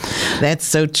 But that's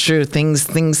so true.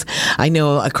 Things I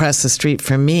know across the street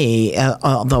from me,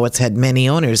 although it's had many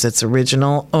owners, its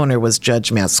original owner was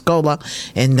Judge Mascola,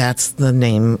 and that's the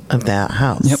name of that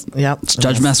house. Yep. It's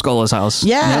Judge Mascola's house.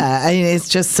 Yeah, yep. It's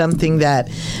just something that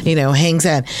hangs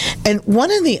on. And one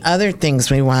of the other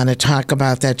things we want to talk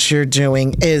about that you're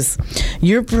doing is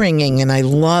you're bringing, and I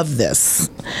love this,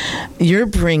 you're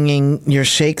bringing your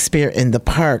Shakespeare in the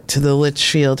Park to the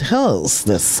Litchfield Hills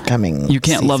this coming You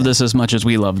can't season. Love this as much as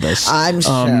we love this. I'm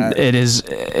sure. It is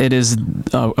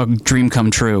a dream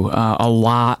come true. A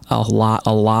lot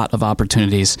of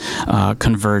opportunities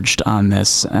converged on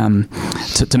this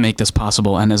to make this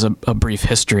possible. And as a brief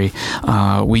history,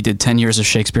 we did 10 years of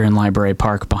Shakespeare in Library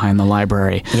Park behind the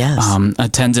library. Yes.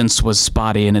 Attendance was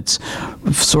spotty, and it's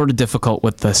sort of difficult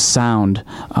with the sound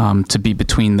to be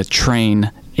between the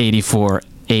train 84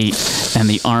 8 and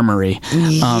the armory.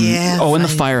 And the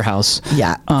firehouse.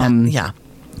 Yeah.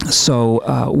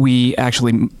 So we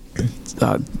actually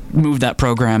moved that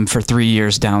program for 3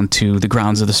 years down to the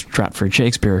grounds of the Stratford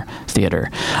Shakespeare Theater.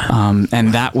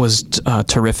 And that was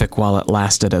terrific while it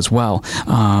lasted as well.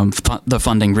 The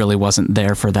funding really wasn't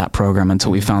there for that program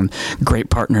until we found great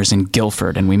partners in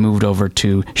Guilford, and we moved over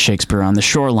to Shakespeare on the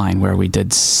Shoreline, where we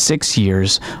did 6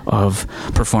 years of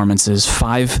performances,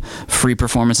 5 free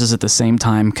performances at the same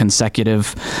time, consecutive,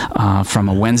 from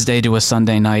a Wednesday to a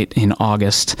Sunday night in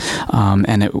August.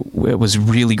 And it was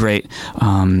really great.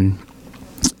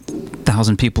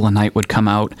 1,000 people a night would come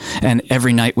out, and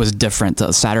every night was different.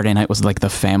 Saturday night was like the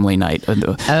family night.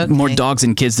 Okay. More dogs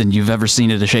and kids than you've ever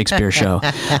seen at a Shakespeare show.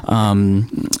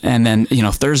 And then,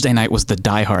 Thursday night was the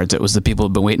diehards. It was the people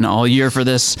who've been waiting all year for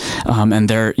this, and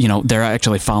they're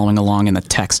actually following along in the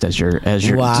text as you're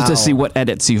wow. to see what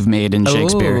edits you've made in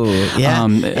Shakespeare. Ooh, yeah.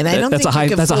 And I don't that's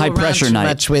think a high pressure night.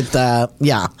 Much with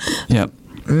Yep.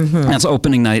 Mm-hmm. That's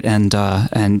opening night, and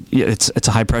it's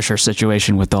a high pressure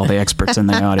situation with all the experts in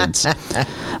the audience.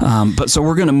 But so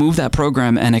we're going to move that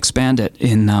program and expand it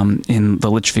in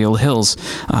the Litchfield Hills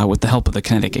with the help of the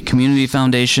Connecticut Community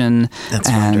Foundation. That's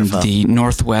and wonderful. The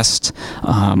Northwest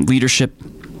Leadership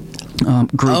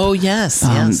Group. Oh yes,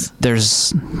 yes.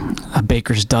 There's a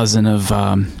baker's dozen of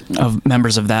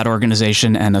members of that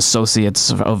organization and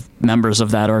associates of members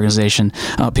of that organization,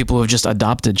 people who have just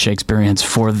adopted Shakespeareans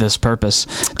for this purpose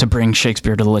to bring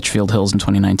Shakespeare to the Litchfield Hills in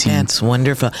 2019. That's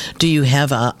wonderful. Do you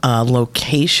have a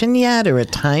location yet or a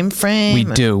time frame? We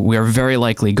do. We are very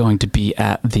likely going to be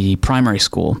at the primary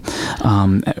school.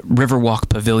 Riverwalk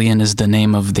Pavilion is the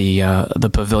name of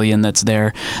the pavilion that's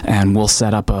there, and we'll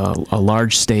set up a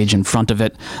large stage in front of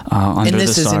it under the stars. And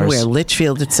this is in where,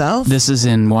 Litchfield itself? This is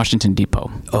in Washington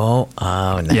Depot. Oh,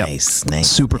 nice, yep. Nice.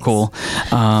 Super cool.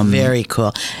 Very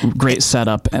cool. Great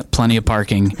setup, plenty of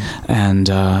parking, and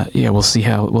we'll see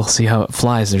how it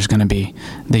flies. There's going to be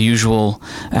the usual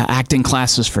acting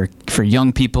classes for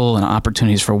young people and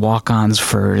opportunities for walk-ons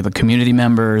for the community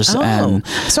members. Oh, and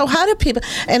so how do people?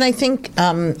 And I think,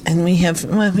 and we have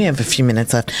a few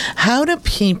minutes left. How do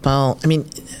people? I mean,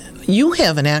 you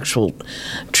have an actual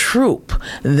troupe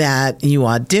that you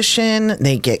audition,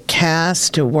 they get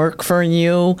cast to work for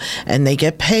you, and they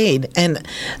get paid. And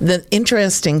the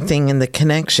interesting thing in the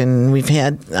connection, we've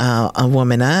had a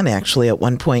woman on actually at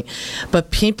one point, but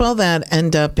people that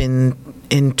end up in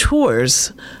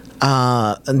tours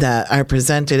that are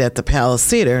presented at the Palace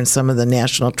Theater and some of the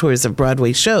national tours of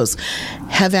Broadway shows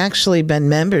have actually been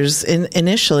members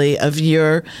initially of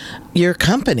your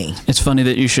company. It's funny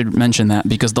that you should mention that,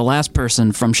 because the last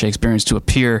person from Shakespeareans to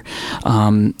appear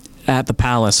at the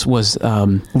Palace was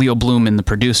Leo Bloom in The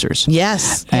Producers.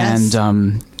 Yes.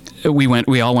 And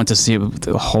we all went to see him.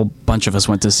 A whole bunch of us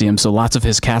went to see him. So lots of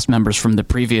his cast members from the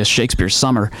previous Shakespeare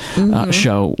Summer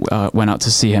show went out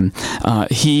to see him.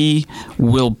 He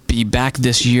will be back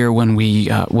this year when we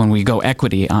go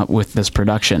equity with this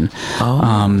production.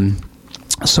 Oh.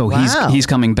 So wow. he's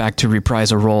coming back to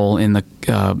reprise a role in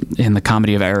the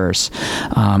Comedy of Errors.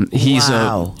 He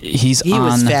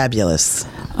was fabulous.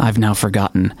 I've now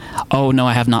forgotten. Oh no,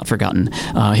 I have not forgotten.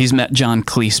 He's met John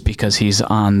Cleese because he's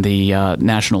on the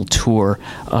national tour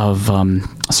of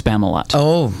Spamalot.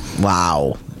 Oh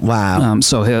wow. Wow.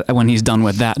 So when he's done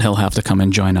with that, he'll have to come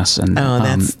and join us. And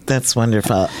that's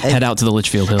wonderful. Head out to the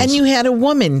Litchfield Hills. And you had a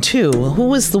woman too. Who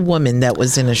was the woman that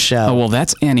was in a show? Oh well,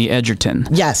 that's Annie Edgerton.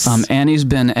 Yes. Annie's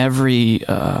been every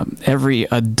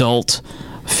adult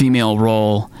female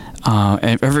role,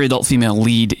 every adult female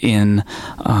lead in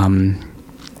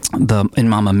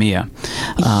Mamma Mia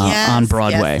on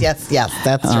Broadway. Yes,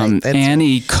 that's right.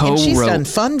 Annie co-wrote. And she's done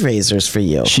fundraisers for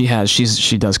you. She has.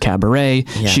 She does cabaret.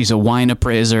 Yeah. She's a wine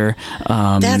appraiser.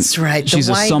 That's right. She's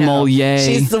a sommelier.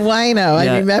 She's the wino.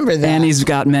 Yeah. I remember that. Annie's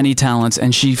got many talents,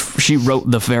 and she wrote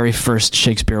the very first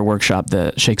Shakespeare workshop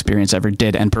that Shakespeareans ever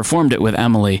did, and performed it with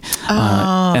Emily.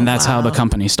 And that's how the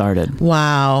company started.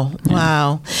 Wow. Yeah.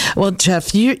 Wow. Well,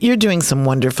 Jeff, you're doing some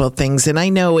wonderful things, and I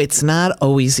know it's not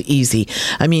always easy.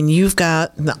 I mean, you've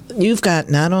got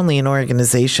not only an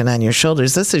organization on your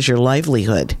shoulders. This is your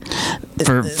livelihood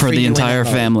for the entire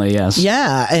family. Yes.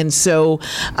 Yeah, and so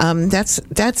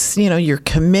that's your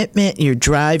commitment, your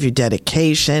drive, your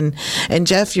dedication, and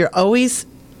Jeff, you always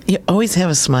have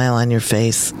a smile on your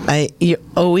face. You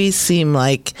always seem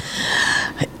like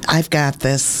I've got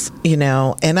this,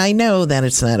 and I know that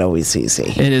it's not always easy.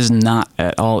 It is not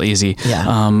at all easy.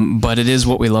 Yeah. But it is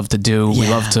what we love to do. Yeah. We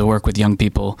love to work with young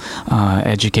people.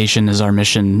 Education is our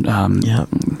mission.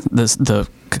 The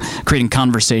creating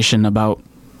conversation about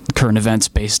current events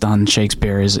based on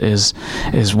Shakespeare is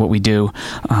what we do,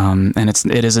 and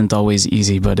it isn't always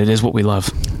easy, but it is what we love.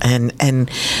 And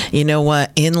you know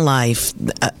what, in life,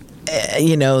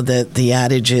 the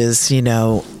adage is,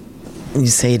 you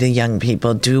say to young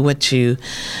people, do what we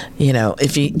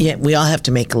all have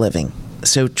to make a living.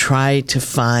 So try to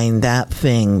find that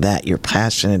thing that you're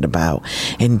passionate about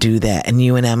and do that. And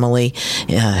you and Emily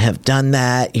have done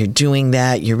that. You're doing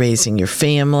that. You're raising your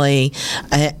family,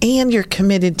 and you're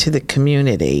committed to the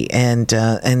community and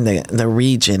the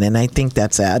region. And I think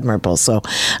that's admirable. So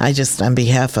I just, on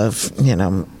behalf of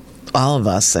all of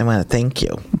us, I want to thank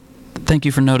you. Thank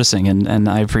you for noticing, and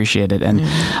I appreciate it. And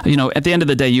at the end of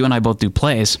the day, you and I both do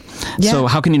plays. Yeah. So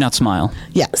how can you not smile?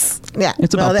 Yes, yeah.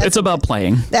 It's about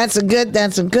playing. That's a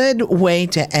good way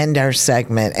to end our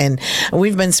segment. And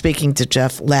we've been speaking to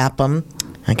Jeff Lapham.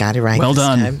 I got it right. Well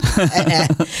done.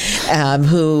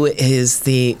 Who is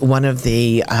one of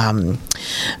the?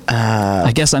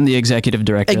 I guess I'm the executive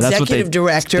director. Executive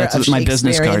director of my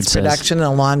business card says. Production,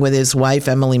 along with his wife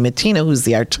Emily Mattina, who's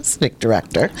the artistic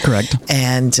director. Correct.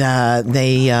 And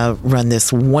they run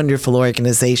this wonderful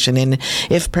organization. And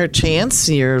if perchance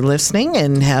you're listening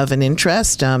and have an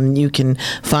interest, you can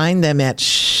find them at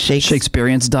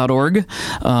Shakespeareans.org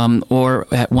or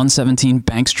at 117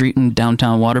 Bank Street in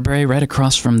downtown Waterbury, right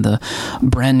across from the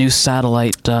brand new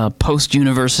satellite Post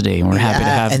University. We're happy to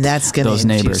have and that's gonna those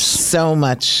neighbors. So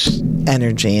much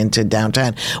energy into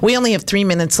downtown. We only have 3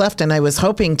 minutes left, and I was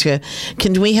hoping to.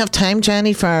 Can we have time,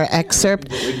 Johnny, for our excerpt?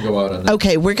 We can go out on that.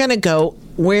 Okay, we're going to go.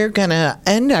 We're going to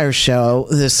end our show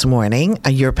this morning,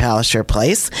 Your Palace, Your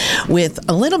Place, with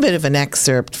a little bit of an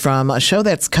excerpt from a show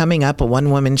that's coming up, a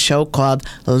one-woman show called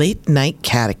Late Night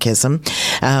Catechism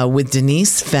with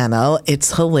Denise Fennell.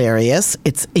 It's hilarious.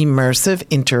 It's immersive,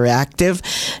 interactive.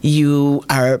 You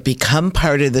become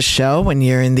part of the show when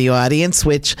you're in the audience,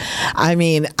 which, I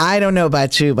mean, I don't know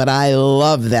about you, but I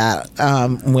love that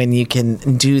when you can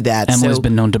do that. Emily's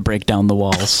been known to break down the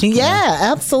walls. Yeah,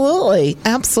 absolutely.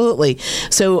 Absolutely.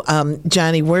 So,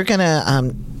 Johnny, we're going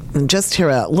to just hear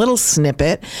a little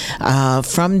snippet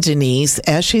from Denise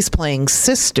as she's playing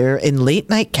Sister in Late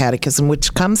Night Catechism,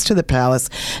 which comes to the Palace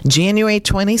January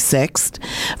 26th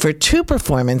for 2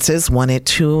 performances, one at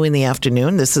 2 in the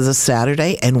afternoon. This is a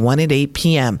Saturday, and one at 8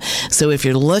 p.m. So if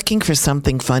you're looking for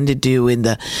something fun to do in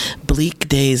the bleak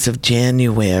days of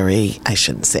January, I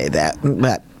shouldn't say that,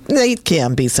 but they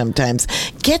can be sometimes.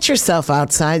 Get yourself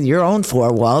outside your own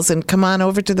 4 walls and come on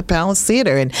over to the Palace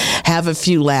Theater and have a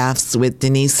few laughs with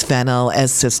Denise Fennell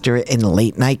as Sister in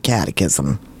Late Night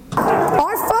Catechism.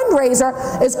 Our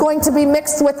fundraiser is going to be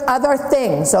mixed with other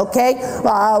things, okay?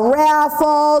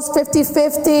 Raffles,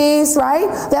 50-50s, right?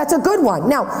 That's a good one.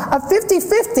 Now, a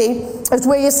 50-50 is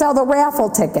where you sell the raffle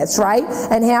tickets, right?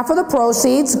 And half of the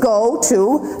proceeds go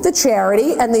to the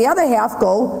charity and the other half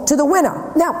go to the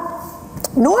winner. Now,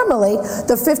 normally,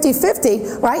 the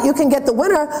 50-50, right, you can get the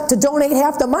winner to donate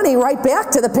half the money right back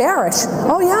to the parish.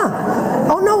 Oh, yeah.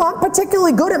 Oh, no, I'm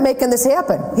particularly good at making this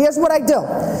happen. Here's what I do.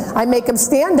 I make them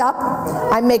stand up.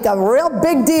 I make a real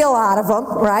big deal out of them,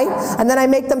 right? And then I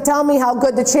make them tell me how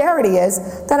good the charity is.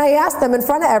 Then I ask them in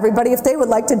front of everybody if they would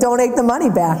like to donate the money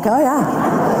back. Oh,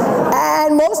 yeah.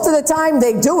 And most of the time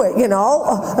they do it,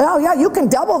 Oh, yeah, you can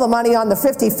double the money on the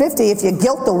 50-50 if you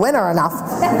guilt the winner enough.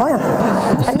 Oh,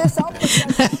 yeah. And this helps.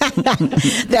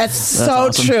 That's so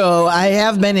awesome. True. I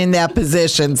have been in that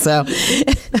position. So,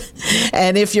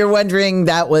 and if you're wondering,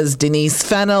 that was Denise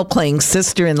Fennell playing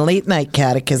Sister in Late Night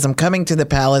Catechism, coming to the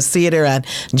Palace Theater on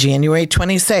January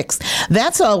 26th.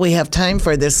 That's all we have time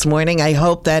for this morning. I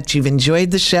hope that you've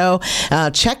enjoyed the show.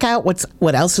 Check out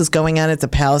what else is going on at the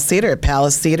Palace Theater at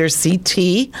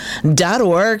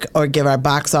palacetheaterct.org, or give our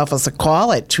box office a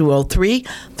call at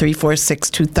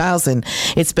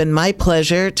 203-346-2000. It's been my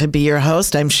pleasure to be your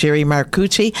host. I'm Sherry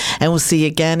Marcucci, and we'll see you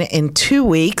again in 2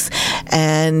 weeks.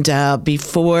 And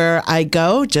before I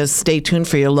go, just stay tuned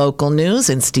for your local news,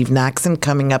 and Steve Noxon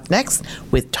coming up next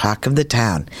with Talk of the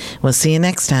Town. We'll see you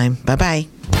next time. Bye-bye.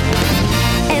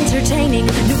 Entertaining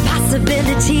new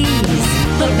possibilities.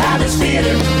 The Palace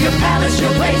Theater, your palace,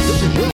 your place.